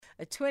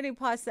20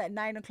 past at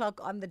 9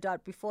 o'clock on the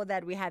dot. Before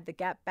that, we had the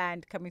Gap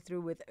Band coming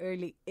through with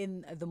Early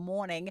in the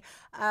Morning.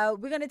 We're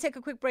going to take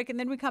a quick break and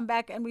then we come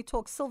back and we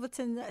talk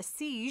Silverton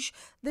Siege.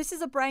 This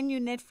is a brand new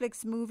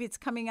Netflix movie. It's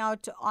coming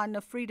out on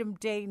Freedom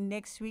Day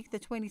next week, the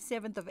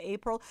 27th of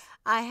April.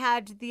 I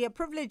had the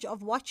privilege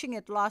of watching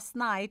it last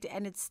night,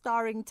 and it's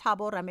starring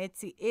Thabo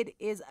Rametsi. It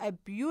is a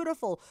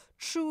beautiful,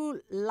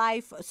 true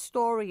life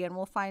story, and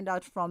we'll find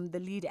out from the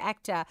lead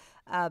actor,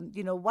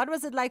 what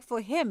was it like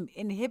for him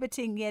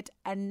inhibiting yet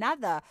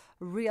another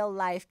real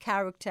life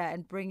character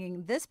and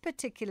bringing this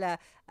particular,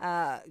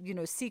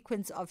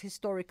 sequence of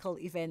historical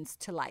events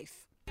to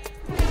life.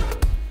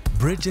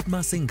 Bridget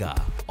Masinga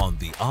on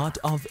The Art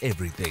of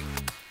Everything.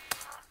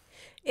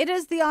 It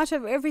is The Art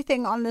of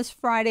Everything on this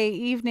Friday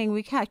evening.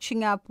 We're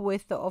catching up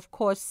with, of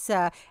course,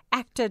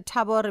 actor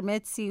Thabo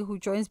Rametsi, who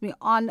joins me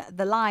on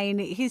the line.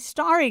 He's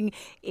starring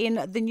in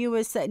the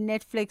newest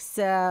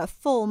Netflix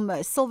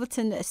film,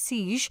 Silverton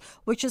Siege,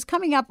 which is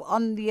coming up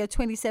on the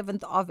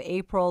 27th of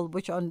April,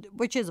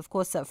 which is, of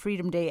course,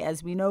 Freedom Day,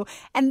 as we know.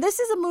 And this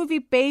is a movie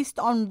based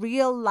on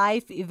real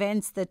life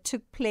events that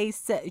took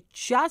place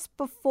just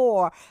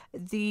before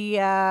the,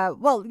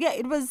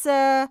 it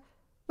was...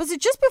 Was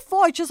it just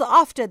before or just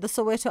after the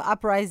Soweto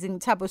uprising,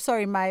 Thabo?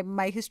 Sorry,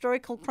 my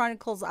historical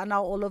chronicles are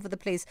now all over the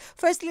place.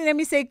 Firstly, let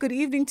me say good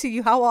evening to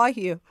you. How are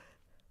you?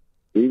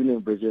 Good evening,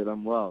 Bridget.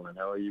 I'm well. And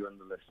how are you and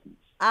the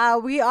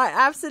listeners? We are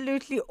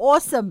absolutely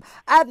awesome.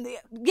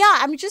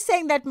 I'm just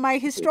saying that my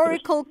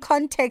historical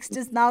context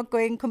is now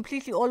going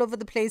completely all over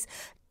the place.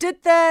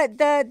 Did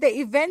the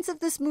events of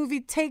this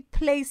movie take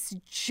place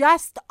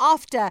just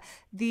after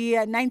the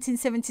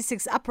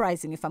 1976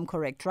 uprising, if I'm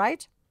correct,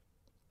 right?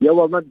 Yeah,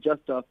 well, not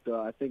just after.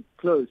 I think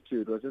close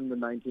to. It was in the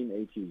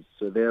 1980s.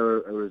 So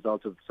they're a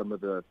result of some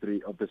of the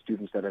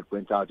students that had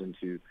went out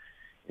into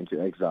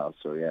exile.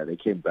 So yeah, they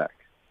came back.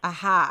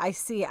 Aha, I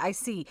see.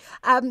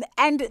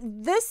 And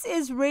this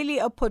is really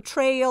a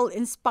portrayal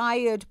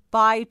inspired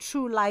by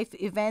true life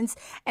events.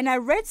 And I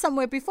read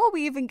somewhere, before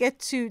we even get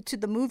to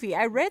the movie,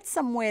 I read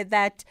somewhere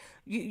that,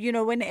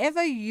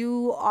 whenever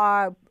you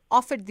are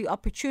offered the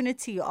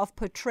opportunity of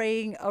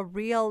portraying a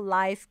real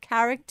life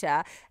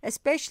character,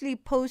 especially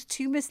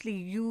posthumously,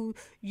 you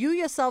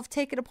yourself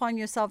take it upon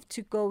yourself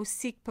to go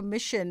seek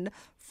permission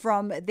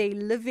from their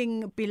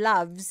living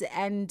beloveds,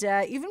 and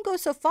even go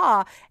so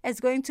far as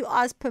going to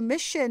ask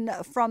permission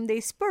from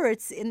their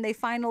spirits in their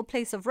final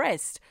place of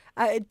rest.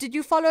 Did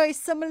you follow a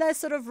similar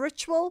sort of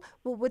ritual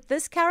with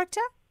this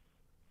character?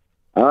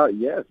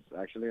 Yes,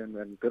 actually,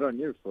 and good on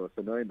you for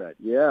knowing that.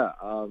 Yeah.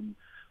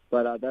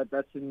 But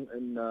that's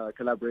in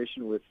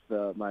collaboration with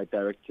my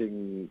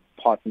directing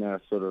partner,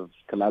 sort of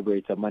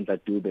collaborator, Mandla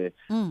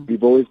Dube.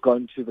 We've always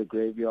gone to the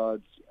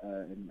graveyards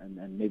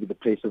and maybe the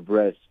place of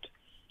rest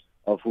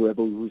of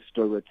whoever whose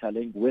story we're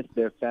telling with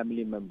their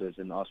family members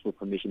and ask for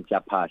permission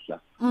to apasha.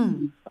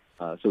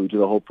 So we do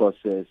the whole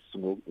process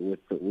with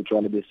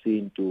the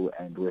scene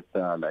and with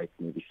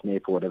maybe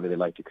snake or whatever they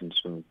like to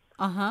consume.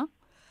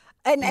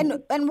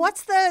 And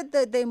what's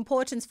the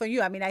importance for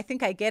you? I mean, I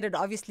think I get it,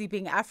 obviously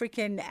being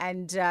African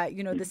and,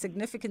 the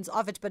significance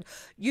of it, but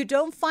you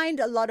don't find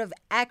a lot of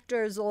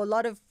actors or a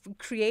lot of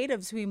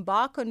creatives who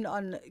embark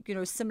on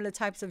similar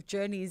types of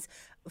journeys,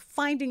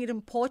 finding it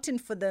important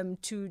for them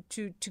to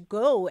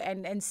go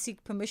and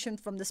seek permission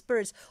from the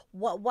spirits.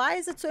 Why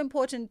is it so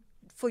important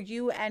for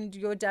you and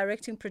your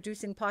directing,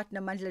 producing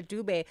partner, Mandla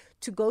Dube,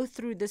 to go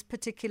through this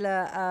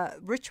particular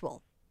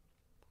ritual?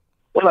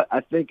 Well,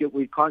 I think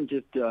we can't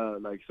just put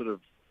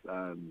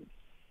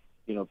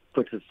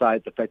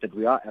aside the fact that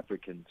we are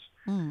Africans.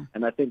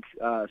 And I think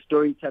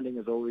storytelling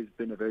has always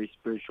been a very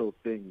spiritual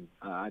thing.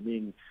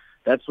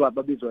 That's why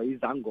Babizwa is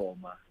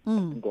Angoma.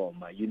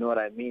 You know what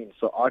I mean?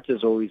 So art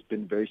has always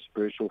been very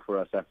spiritual for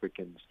us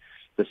Africans.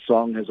 The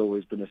song has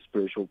always been a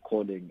spiritual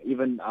calling.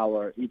 Even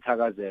our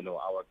Itagazelo,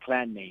 our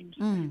clan names,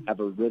 have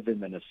a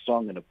rhythm and a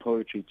song and a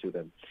poetry to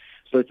them.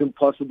 So it's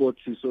impossible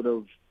to sort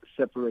of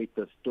separate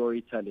the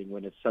storytelling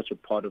when it's such a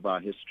part of our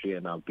history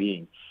and our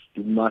being.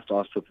 You must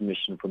ask for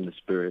permission from the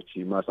spirits.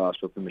 You must ask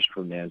for permission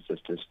from the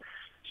ancestors,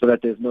 so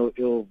that there's no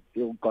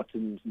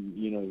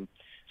ill-gotten,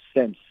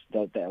 sense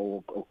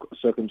or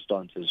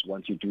circumstances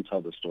once you do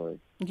tell the story.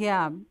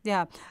 Yeah.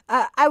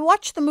 I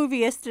watched the movie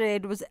yesterday.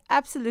 It was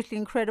absolutely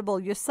incredible.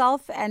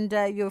 Yourself and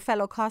your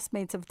fellow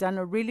castmates have done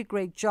a really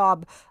great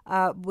job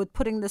with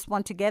putting this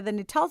one together. And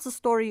it tells the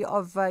story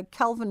of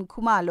Calvin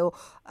Khumalo,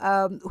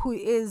 who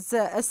is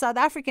a South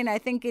African, I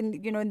think,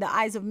 in the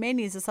eyes of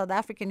many, is a South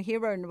African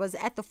hero and was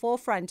at the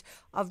forefront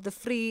of the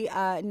Free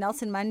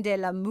Nelson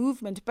Mandela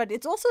movement. But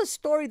it's also a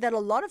story that a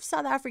lot of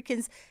South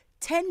Africans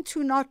tend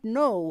to not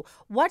know.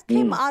 What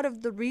came out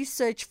of the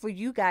research for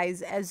you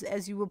guys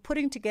as you were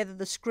putting together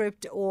the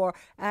script, or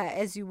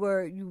as you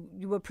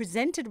were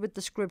presented with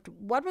the script?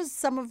 What was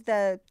some of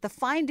the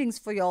findings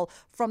for y'all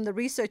from the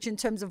research in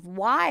terms of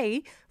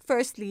why,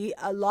 firstly,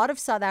 a lot of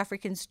South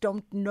Africans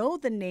don't know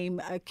the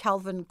name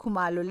Calvin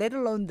Khumalo, let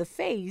alone the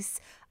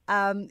face,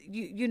 and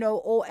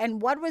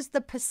what was the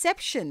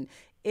perception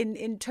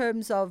in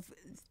terms of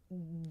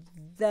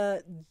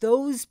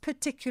those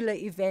particular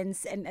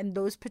events and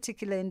those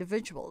particular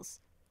individuals?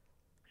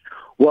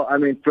 Well, I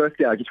mean,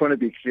 firstly, I just want to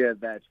be clear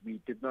that we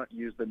did not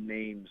use the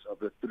names of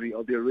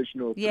the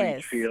original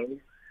three trios.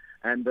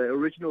 And the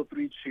original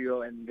three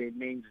trio and their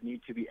names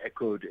need to be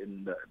echoed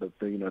in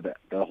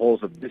the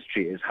halls of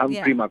history is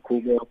Humphrey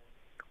Makubo,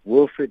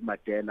 Wilfred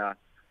Mandela,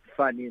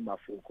 Fanny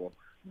Mafoko.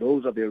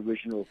 Those are the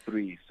original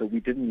three, so we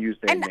didn't use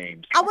their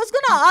names. I was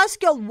going to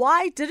ask you,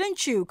 why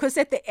didn't you? Because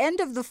at the end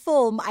of the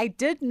film, I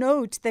did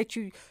note that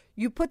you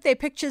put their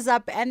pictures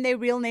up and their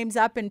real names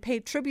up and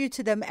paid tribute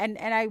to them. And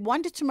I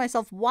wondered to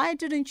myself, why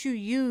didn't you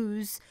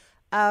use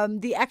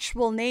the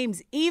actual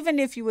names, even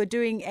if you were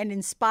doing an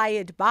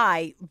inspired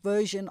by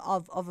version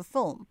of a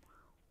film?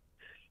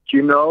 Do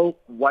you know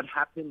what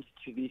happens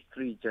to these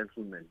three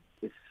gentlemen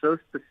is so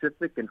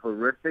specific and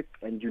horrific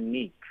and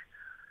unique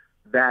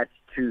that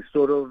to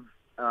sort of,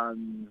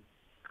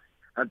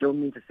 I don't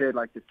mean to say it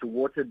like this, to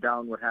water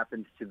down what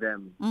happens to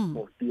them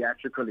for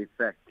theatrical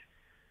effect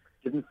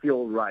didn't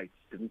feel right,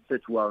 didn't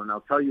sit well, and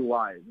I'll tell you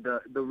why.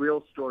 The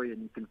real story,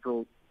 and you can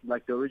feel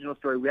like the original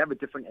story, we have a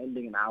different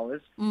ending in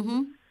ours,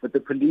 but the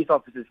police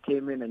officers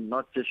came in and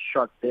not just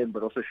shot them,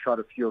 but also shot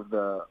a few of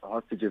the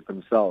hostages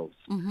themselves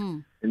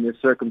in this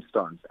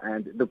circumstance.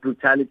 And the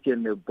brutality,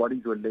 and their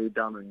bodies were laid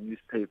down on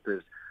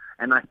newspapers.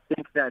 And I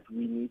think that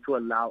we need to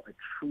allow a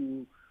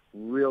true,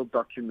 real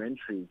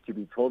documentary to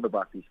be told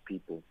about these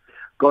people.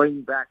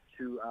 Going back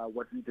to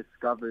what we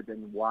discovered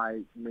and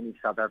why many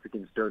South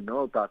Africans don't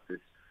know about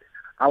this,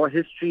 our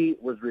history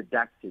was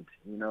redacted.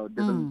 You know,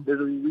 there's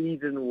a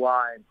reason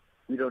why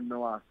we don't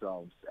know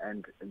ourselves,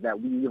 and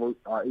that we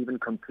are even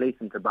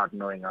complacent about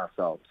knowing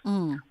ourselves.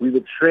 We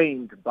were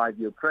trained by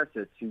the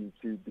oppressor to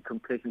be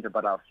complacent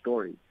about our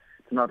story,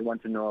 to not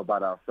want to know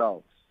about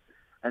ourselves.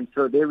 And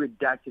so they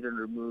redacted and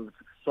removed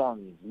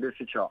songs,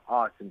 literature,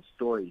 art, and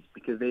stories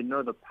because they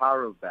know the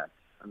power of that.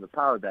 And the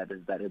power of that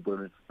is that it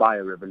will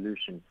inspire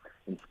revolution,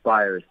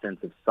 inspire a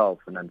sense of self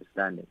and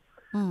understanding.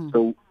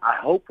 So I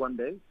hope one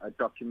day a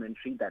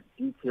documentary that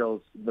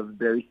details the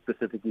very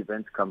specific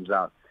events comes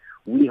out.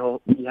 We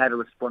had a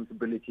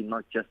responsibility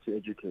not just to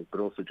educate, but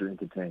also to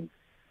entertain.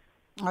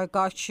 I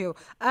got you.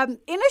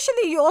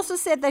 Initially, you also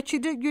said that you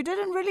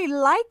didn't really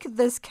like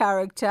this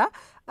character.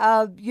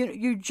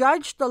 You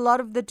judged a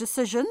lot of the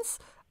decisions,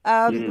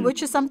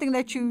 which is something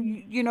that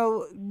you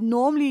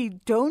normally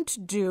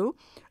don't do.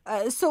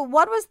 So,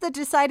 what was the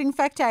deciding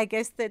factor, I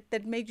guess,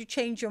 that made you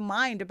change your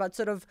mind about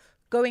sort of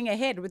going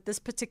ahead with this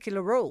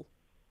particular role?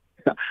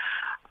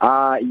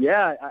 I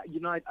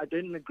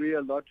didn't agree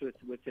a lot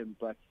with him,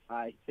 but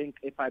I think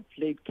if I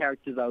played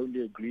characters I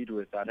only agreed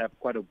with, I'd have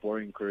quite a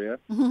boring career.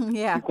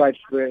 Yeah. To be quite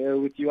fair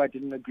with you, I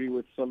didn't agree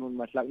with Solomon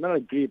Masango. Not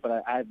agree, but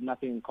I have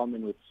nothing in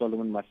common with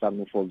Solomon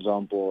Masango, for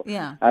example.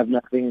 Yeah. I have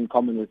nothing in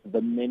common with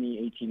the many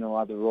 18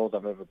 or other roles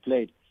I've ever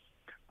played.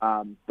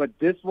 But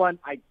this one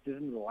I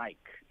didn't like.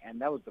 And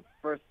that was the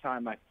first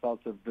time I felt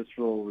a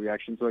visceral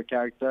reaction to a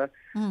character,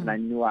 and I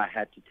knew I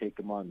had to take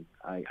him on.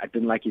 I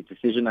didn't like his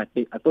decision. I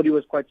thought he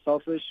was quite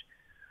selfish.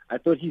 I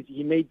thought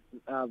he made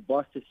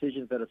vast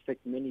decisions that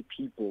affect many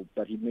people,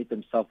 but he made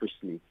them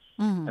selfishly.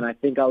 And I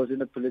think I was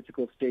in a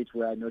political state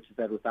where I noticed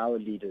that with our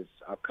leaders,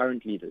 our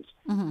current leaders.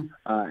 And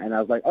I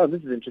was like, oh,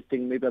 this is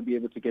interesting. Maybe I'll be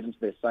able to get into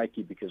their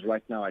psyche, because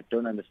right now I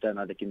don't understand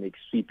how they can make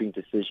sweeping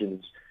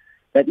decisions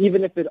that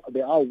even if they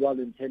are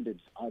well-intended,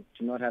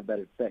 do not have that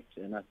effect.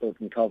 And I thought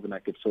in Calvin I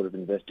could sort of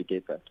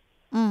investigate that.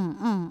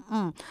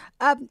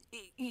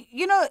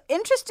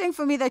 Interesting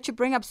for me that you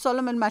bring up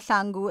Solomon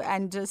Masango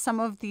and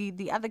some of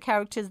the other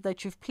characters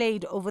that you've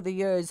played over the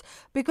years,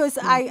 because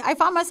I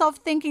found myself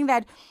thinking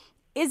that,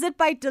 is it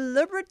by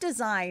deliberate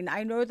design?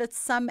 I know that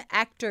some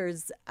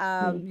actors,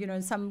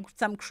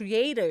 some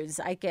creators,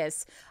 I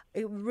guess,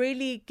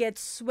 really get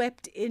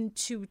swept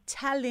into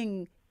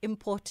telling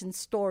important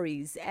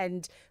stories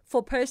and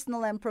for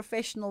personal and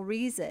professional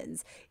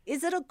reasons.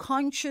 Is it a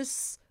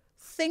conscious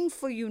thing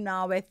for you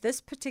now at this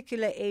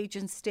particular age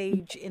and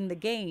stage in the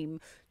game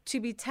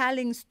to be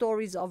telling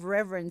stories of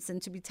reverence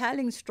and to be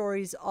telling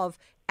stories of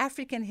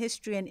African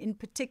history and in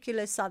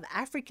particular South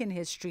African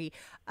history?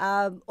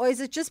 Or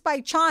is it just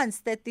by chance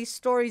that these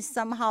stories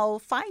somehow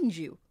find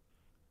you?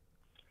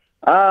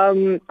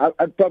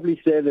 I'd probably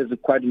say there's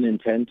quite an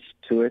intent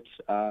to it.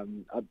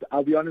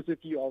 I'll be honest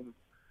with you, of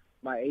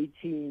my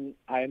 18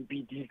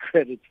 IMBD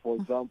credits, for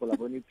example,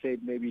 I've only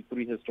played maybe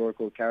 3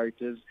 historical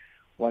characters,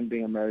 1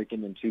 being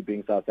American and 2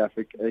 being South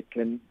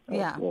African.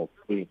 Yeah. Or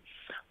 3.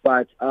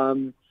 But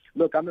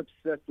look, I'm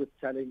obsessed with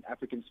telling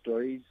African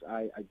stories.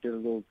 I did a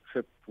little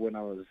trip when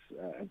I was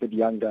a bit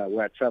younger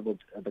where I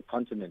traveled the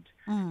continent.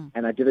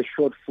 And I did a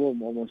short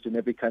film almost in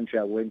every country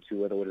I went to,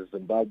 whether it was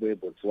Zimbabwe,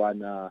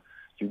 Botswana,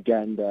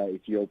 Uganda,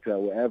 Ethiopia,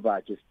 wherever.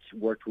 I just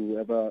worked with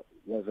whoever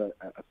was a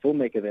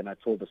filmmaker there, and I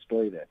told the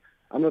story there.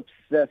 I'm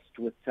obsessed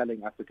with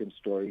telling African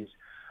stories.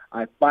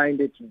 I find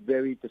it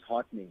very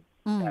disheartening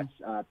that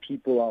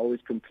people are always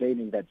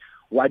complaining that,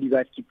 why do you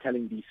guys keep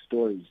telling these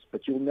stories?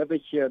 But you'll never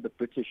hear the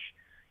British,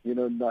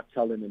 not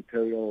tell an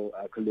imperial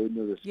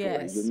colonialist story.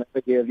 Yes. You'll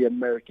never hear the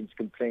Americans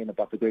complain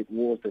about the great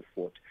wars they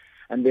fought.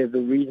 And there's a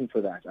reason for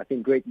that. I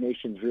think great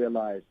nations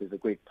realize there's a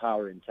great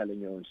power in telling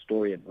your own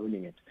story and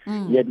owning it.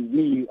 Yet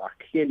we are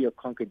clearly a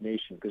conquered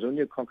nation, because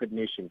only a conquered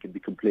nation can be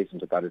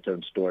complacent about its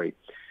own story.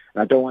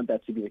 And I don't want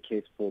that to be the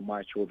case for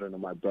my children or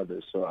my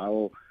brothers. So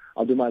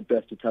I'll do my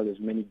best to tell as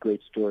many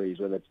great stories,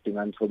 whether it's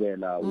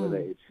Dingantobela, whether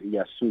it's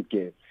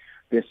Yasuke.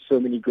 There's so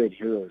many great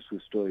heroes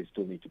whose stories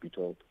still need to be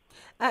told.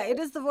 It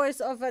is the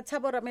voice of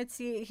Thabo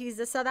Rametsi. He's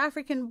a South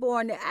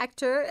African-born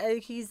actor.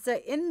 He's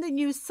in the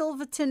new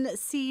Silverton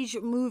Siege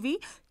movie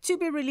to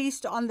be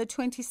released on the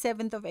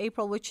 27th of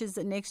April, which is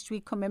next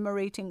week,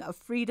 commemorating a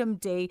Freedom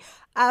Day.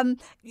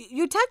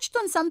 You touched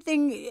on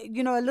something,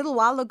 a little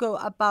while ago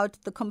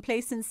about the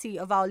complacency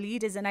of our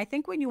leaders. And I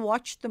think when you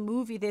watch the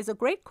movie, there's a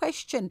great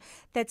question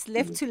that's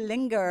left to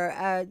linger,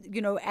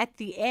 at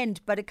the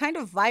end, but it kind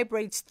of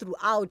vibrates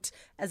throughout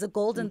as a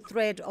golden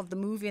thread of the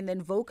movie and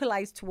then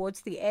vocalized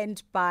towards the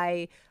end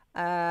by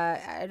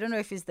I don't know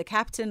if he's the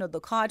captain or the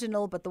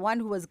cardinal, but the one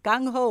who was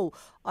gung-ho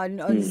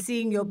on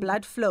seeing your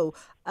blood flow.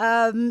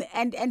 And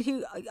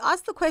he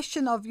asked the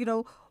question of,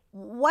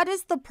 what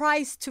is the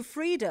price to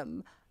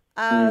freedom?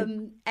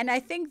 And I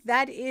think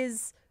that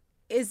is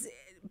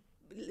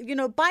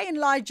by and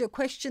large, a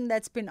question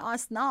that's been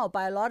asked now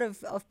by a lot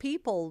of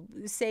people,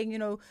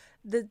 saying,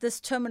 this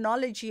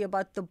terminology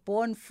about the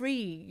born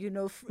free,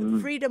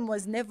 freedom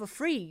was never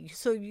free.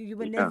 So you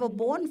were never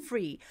born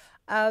free.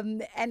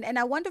 And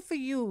I wonder for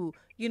you,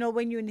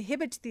 when you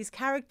inhabit these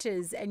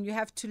characters and you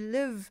have to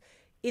live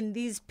in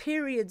these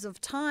periods of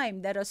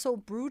time that are so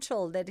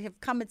brutal, that have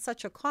come at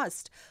such a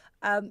cost,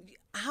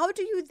 how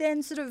do you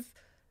then sort of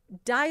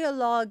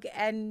dialogue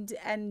and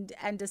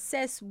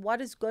assess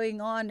what is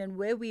going on and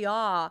where we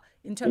are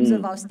in terms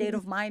of our state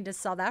of mind as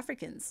South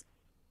Africans?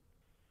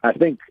 I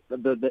think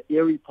the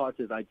eerie part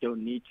is I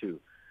don't need to.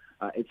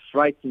 It's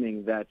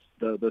frightening that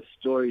the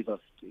stories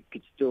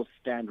could still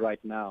stand right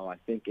now. I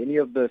think any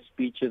of the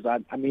speeches, I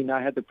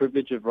had the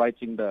privilege of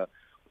writing the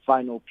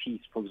final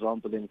piece, for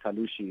example, in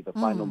Kalushi, the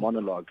final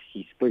monologue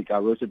he spoke. I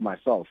wrote it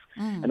myself.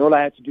 And all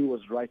I had to do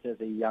was write as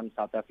a young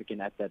South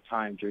African at that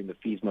time during the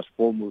Fees Must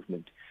Fall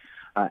movement.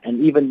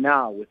 And even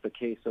now, with the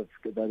case of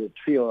the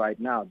trio right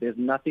now, there's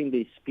nothing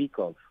they speak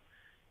of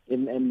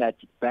in that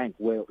bank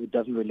where it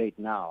doesn't relate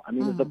now.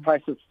 It's the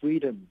price of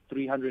freedom,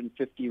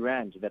 350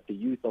 rand, that the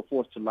youth are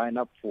forced to line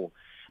up for,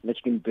 and that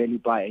you can barely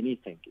buy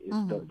anything.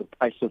 It's the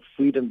price of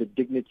freedom, the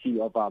dignity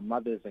of our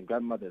mothers and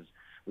grandmothers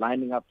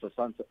lining up for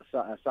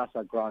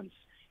SASSA grants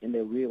in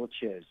their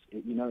wheelchairs.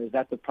 Is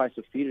that the price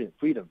of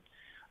freedom?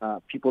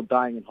 People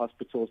dying in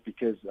hospitals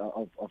because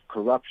of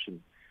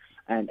corruption.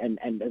 And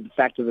the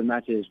fact of the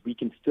matter is we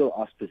can still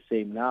ask the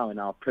same now, and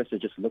our oppressor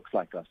just looks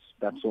like us.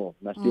 That's all.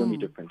 That's the only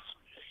difference.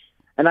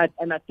 And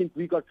I think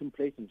we got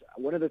complacent.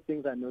 One of the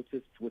things I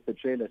noticed with the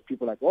trailers,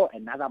 people are like, oh,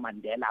 another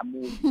Mandela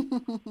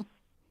movie.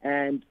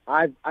 And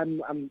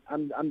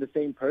I'm the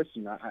same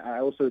person.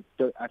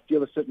 I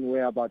feel a certain way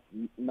about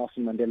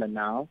Nelson Mandela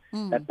now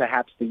that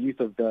perhaps the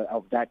youth of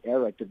that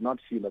era did not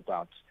feel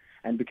about.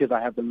 And because I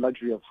have the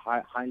luxury of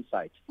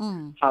hindsight.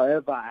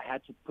 However, I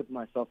had to put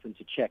myself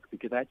into check,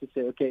 because I had to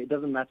say, okay, it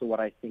doesn't matter what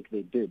I think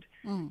they did.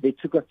 They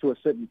took us to a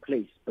certain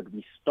place, but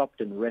we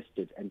stopped and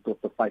rested and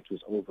thought the fight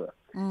was over.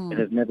 It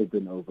has never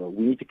been over.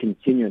 We need to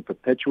continue and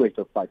perpetuate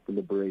the fight for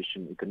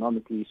liberation,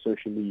 economically,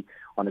 socially,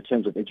 on the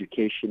terms of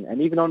education,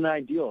 and even on the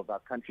ideals. Our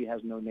country has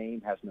no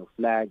name, has no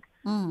flag.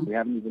 We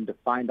haven't even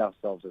defined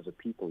ourselves as a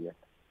people yet.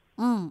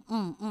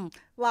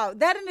 Wow,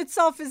 that in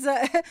itself is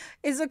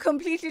a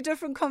completely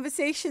different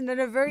conversation, and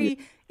a very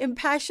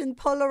impassioned,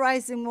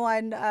 polarizing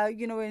one.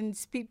 When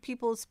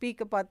people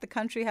speak about the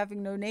country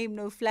having no name,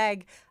 no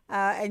flag,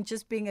 and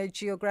just being a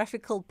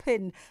geographical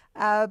pin.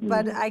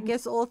 But I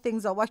guess all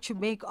things are what you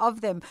make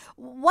of them.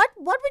 What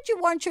would you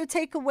want your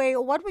takeaway,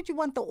 or what would you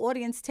want the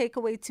audience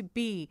takeaway to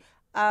be?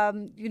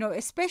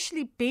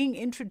 Especially being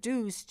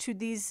introduced to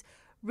these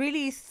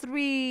really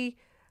three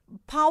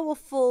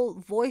powerful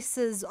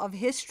voices of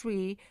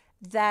history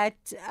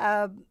that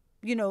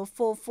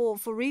for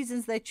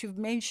reasons that you've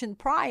mentioned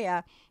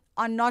prior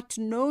are not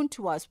known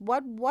to us.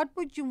 What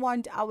would you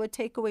want our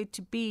takeaway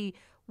to be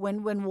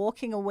when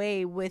walking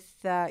away with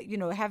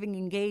having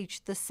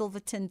engaged the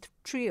Silverton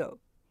trio?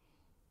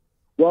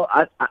 Well,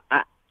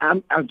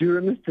 I'll be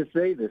remiss to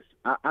say this.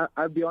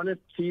 I'll be honest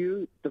to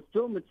you, the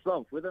film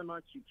itself, whether or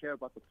not you care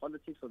about the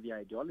politics or the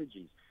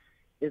ideologies,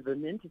 is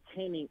an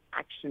entertaining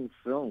action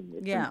film.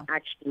 It's an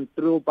action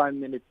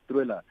thrill-by-minute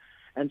thriller.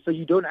 And so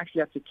you don't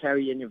actually have to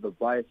carry any of the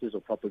biases or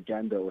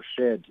propaganda or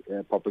shared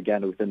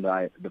propaganda within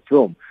the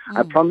film.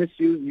 I promise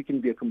you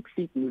can be a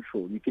complete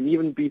neutral. You can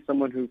even be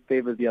someone who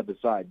favors the other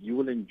side. You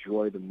will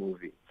enjoy the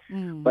movie.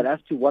 But as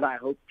to what I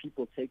hope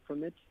people take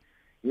from it,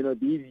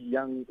 these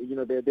young,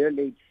 they're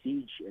laid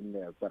siege in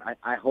there. But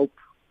I hope,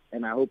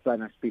 and I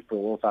speak for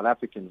all South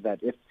Africans,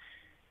 that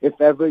if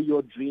ever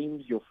your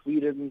dreams, your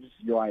freedoms,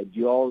 your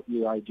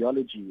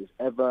ideology is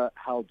ever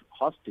held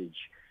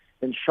hostage,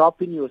 Then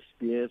sharpen your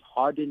spears,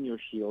 harden your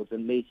shields,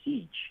 and lay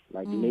siege.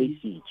 Lay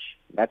siege.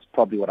 That's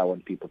probably what I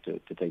want people to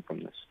take from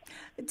this.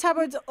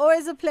 Thabo, it's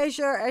always a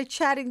pleasure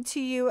chatting to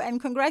you,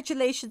 and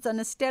congratulations on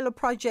a stellar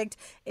project.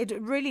 It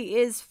really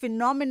is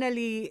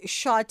phenomenally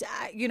shot.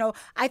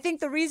 I think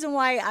the reason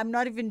why I'm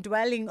not even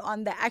dwelling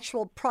on the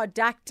actual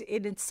product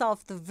in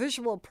itself, the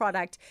visual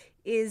product,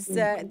 is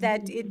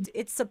that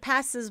it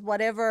surpasses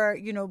whatever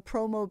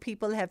promo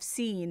people have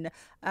seen.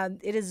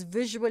 It is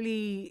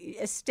visually,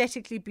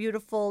 aesthetically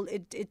beautiful.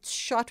 It's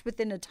shot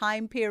within a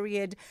time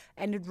period,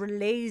 and it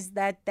relays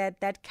that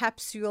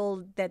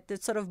capsule,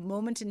 that sort of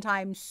moment in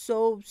time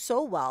so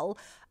well.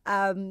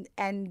 And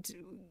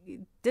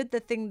did the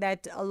thing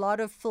that a lot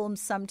of films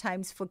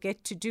sometimes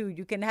forget to do.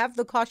 You can have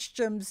the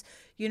costumes,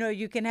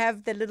 you can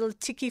have the little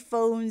ticky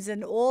phones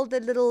and all the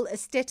little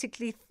aesthetic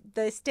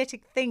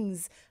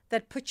things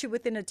that put you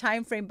within a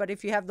time frame, but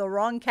if you have the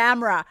wrong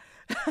camera,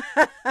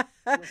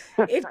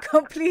 it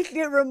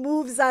completely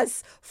removes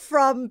us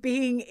from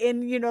being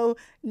in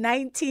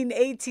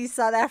 1980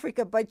 South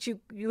Africa. But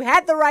you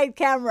had the right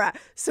camera,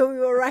 so we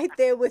were right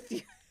there with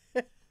you.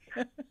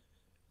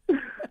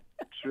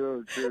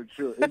 True.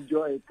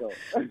 Enjoy it,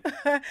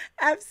 though.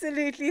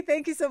 Absolutely.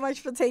 Thank you so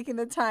much for taking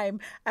the time.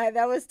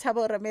 That was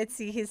Thabo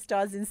Rametsi. He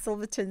stars in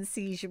Silverton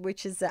Siege,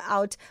 which is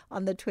out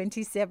on the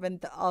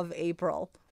 27th of April.